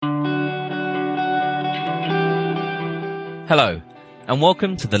Hello, and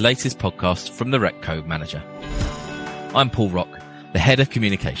welcome to the latest podcast from the Rec Code Manager. I'm Paul Rock, the Head of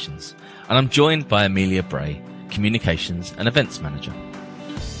Communications, and I'm joined by Amelia Bray, Communications and Events Manager.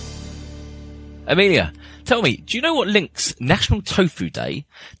 Amelia, tell me, do you know what links National Tofu Day,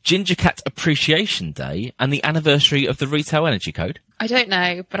 Ginger Cat Appreciation Day, and the anniversary of the Retail Energy Code? I don't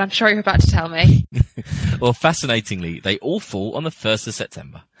know, but I'm sure you're about to tell me. Well, fascinatingly, they all fall on the 1st of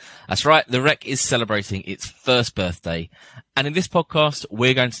September. That's right, the Rec is celebrating its first birthday, and in this podcast,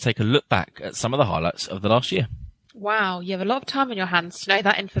 we're going to take a look back at some of the highlights of the last year. Wow, you have a lot of time on your hands to know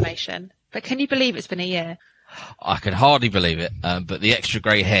that information. But can you believe it's been a year? I can hardly believe it, but the extra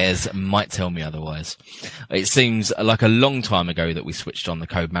grey hairs might tell me otherwise. It seems like a long time ago that we switched on the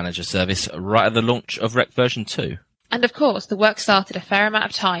Code Manager service right at the launch of Rec version 2. And of course, the work started a fair amount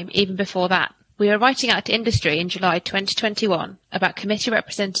of time even before that. We were writing out to industry in July 2021 about committee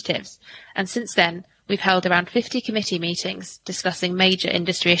representatives, and since then, we've held around 50 committee meetings discussing major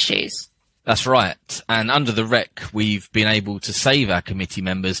industry issues. That's right. And under the Rec, we've been able to save our committee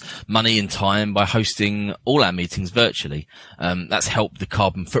members money and time by hosting all our meetings virtually. That's helped the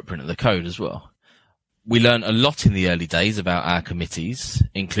carbon footprint of the code as well. We learned a lot in the early days about our committees,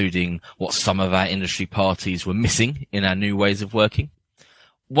 including what some of our industry parties were missing in our new ways of working.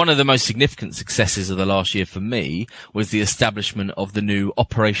 One of the most significant successes of the last year for me was the establishment of the new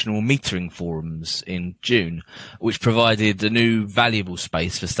operational metering forums in June, which provided a new valuable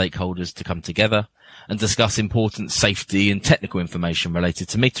space for stakeholders to come together and discuss important safety and technical information related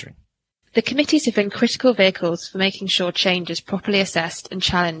to metering. The committees have been critical vehicles for making sure change is properly assessed and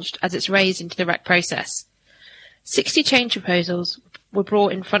challenged as it's raised into the Rec process. 60 change proposals were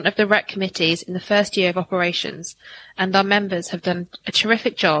brought in front of the Rec committees in the first year of operations, and our members have done a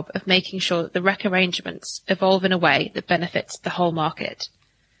terrific job of making sure that the Rec arrangements evolve in a way that benefits the whole market.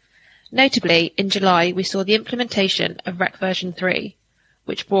 Notably, in July, we saw the implementation of Rec version 3,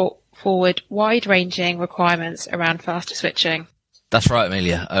 which brought forward wide-ranging requirements around faster switching. That's right,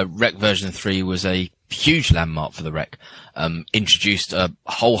 Amelia. Rec version 3 was a huge landmark for the Rec, introduced a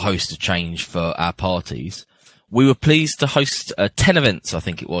whole host of change for our parties. We were pleased to host 10 events, I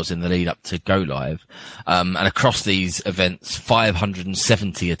think it was, in the lead up to Go Live. And across these events,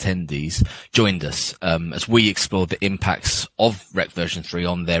 570 attendees joined us as we explored the impacts of Rec version 3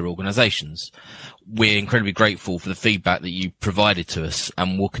 on their organisations. We're incredibly grateful for the feedback that you provided to us,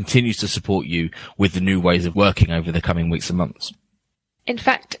 and we'll continue to support you with the new ways of working over the coming weeks and months. In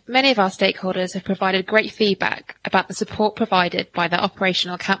fact, many of our stakeholders have provided great feedback about the support provided by their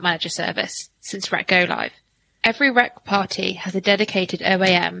operational account manager service since Rec Go Live. Every Rec party has a dedicated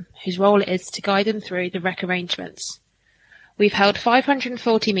OAM whose role it is to guide them through the Rec arrangements. We've held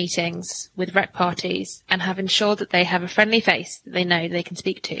 540 meetings with Rec parties and have ensured that they have a friendly face that they know they can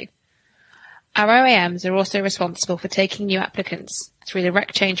speak to. Our OAMs are also responsible for taking new applicants through the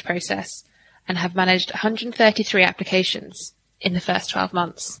Rec change process and have managed 133 applications in the first 12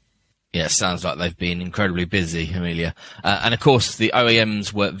 months. Yeah, it sounds like they've been incredibly busy, Amelia. And of course, the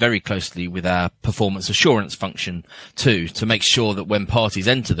OAMs work very closely with our performance assurance function too, to make sure that when parties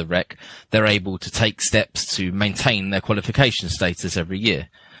enter the Rec, they're able to take steps to maintain their qualification status every year.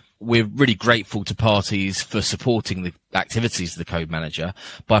 We're really grateful to parties for supporting the activities of the Code Manager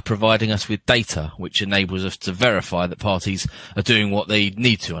by providing us with data, which enables us to verify that parties are doing what they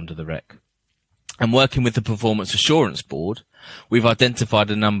need to under the Rec. And working with the Performance Assurance Board, we've identified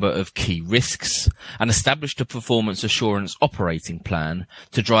a number of key risks and established a performance assurance operating plan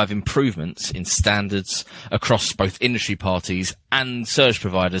to drive improvements in standards across both industry parties and surge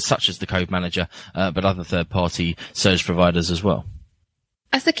providers such as the Code Manager, but other third-party surge providers as well.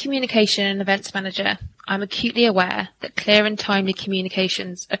 As the Communication and Events Manager, I'm acutely aware that clear and timely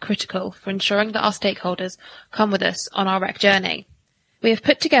communications are critical for ensuring that our stakeholders come with us on our Rec journey. We have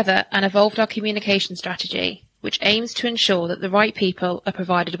put together and evolved our communication strategy, which aims to ensure that the right people are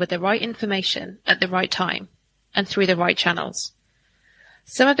provided with the right information at the right time and through the right channels.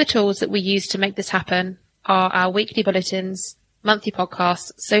 Some of the tools that we use to make this happen are our weekly bulletins, monthly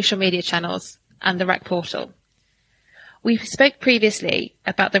podcasts, social media channels, and the Rec portal. We spoke previously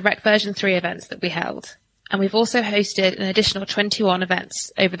about the Rec version 3 events that we held, and we've also hosted an additional 21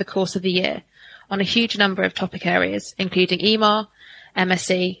 events over the course of the year on a huge number of topic areas, including EMAR,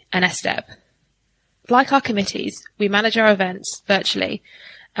 MSC, and SDEB. Like our committees, we manage our events virtually,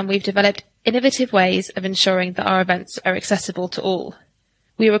 and we've developed innovative ways of ensuring that our events are accessible to all.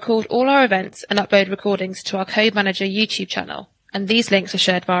 We record all our events and upload recordings to our Code Manager YouTube channel, and these links are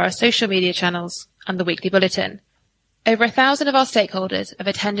shared via our social media channels and the weekly bulletin. Over 1,000 of our stakeholders have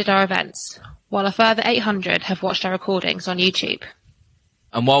attended our events, while a further 800 have watched our recordings on YouTube.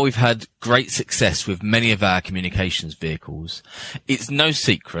 And while we've had great success with many of our communications vehicles, it's no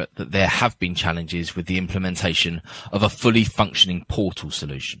secret that there have been challenges with the implementation of a fully functioning portal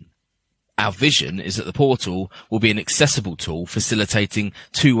solution. Our vision is that the portal will be an accessible tool facilitating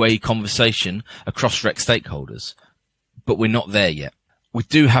two-way conversation across REC stakeholders, but we're not there yet. We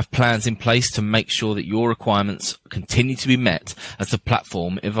do have plans in place to make sure that your requirements continue to be met as the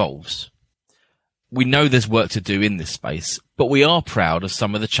platform evolves. We know there's work to do in this space, but we are proud of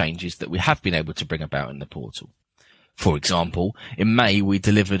some of the changes that we have been able to bring about in the portal. For example, in May, we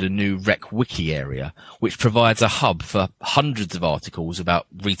delivered a new REC Wiki area, which provides a hub for hundreds of articles about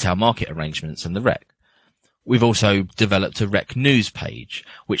retail market arrangements and the REC. We've also developed a REC News page,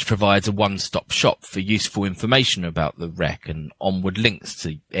 which provides a one-stop shop for useful information about the REC and onward links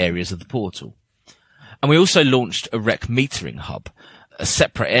to areas of the portal. And we also launched a REC Metering hub, a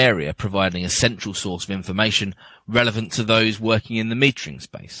separate area providing a central source of information relevant to those working in the metering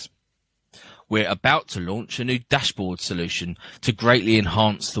space. We're about to launch a new dashboard solution to greatly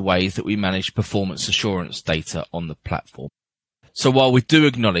enhance the ways that we manage performance assurance data on the platform. So while we do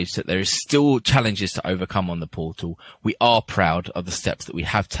acknowledge that there is still challenges to overcome on the portal, we are proud of the steps that we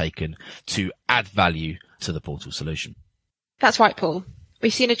have taken to add value to the portal solution. That's right, Paul.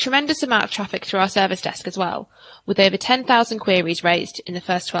 We've seen a tremendous amount of traffic through our service desk as well, with over 10,000 queries raised in the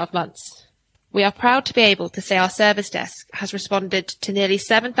first 12 months. We are proud to be able to say our service desk has responded to nearly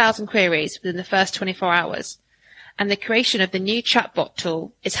 7,000 queries within the first 24 hours, and the creation of the new chatbot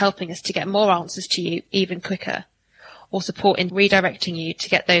tool is helping us to get more answers to you even quicker, or support in redirecting you to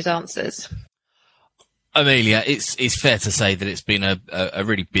get those answers. Amelia, it's fair to say that it's been a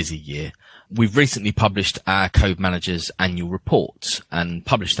really busy year. We've recently published our Code Manager's annual report and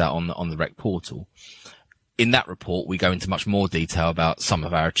published that on the REC portal. In that report, we go into much more detail about some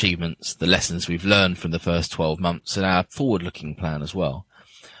of our achievements, the lessons we've learned from the first 12 months, and our forward-looking plan as well.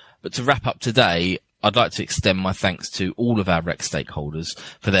 But to wrap up today, I'd like to extend my thanks to all of our REC stakeholders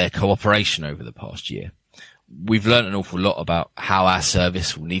for their cooperation over the past year. We've learned an awful lot about how our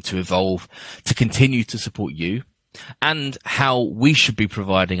service will need to evolve to continue to support you, and how we should be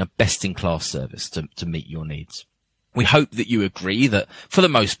providing a best-in-class service to meet your needs. We hope that you agree that, for the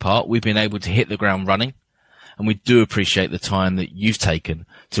most part, we've been able to hit the ground running, and we do appreciate the time that you've taken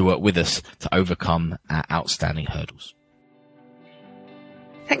to work with us to overcome our outstanding hurdles.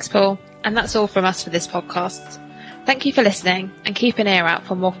 Thanks, Paul. And that's all from us for this podcast. Thank you for listening, and keep an ear out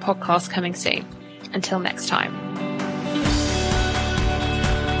for more podcasts coming soon. Until next time.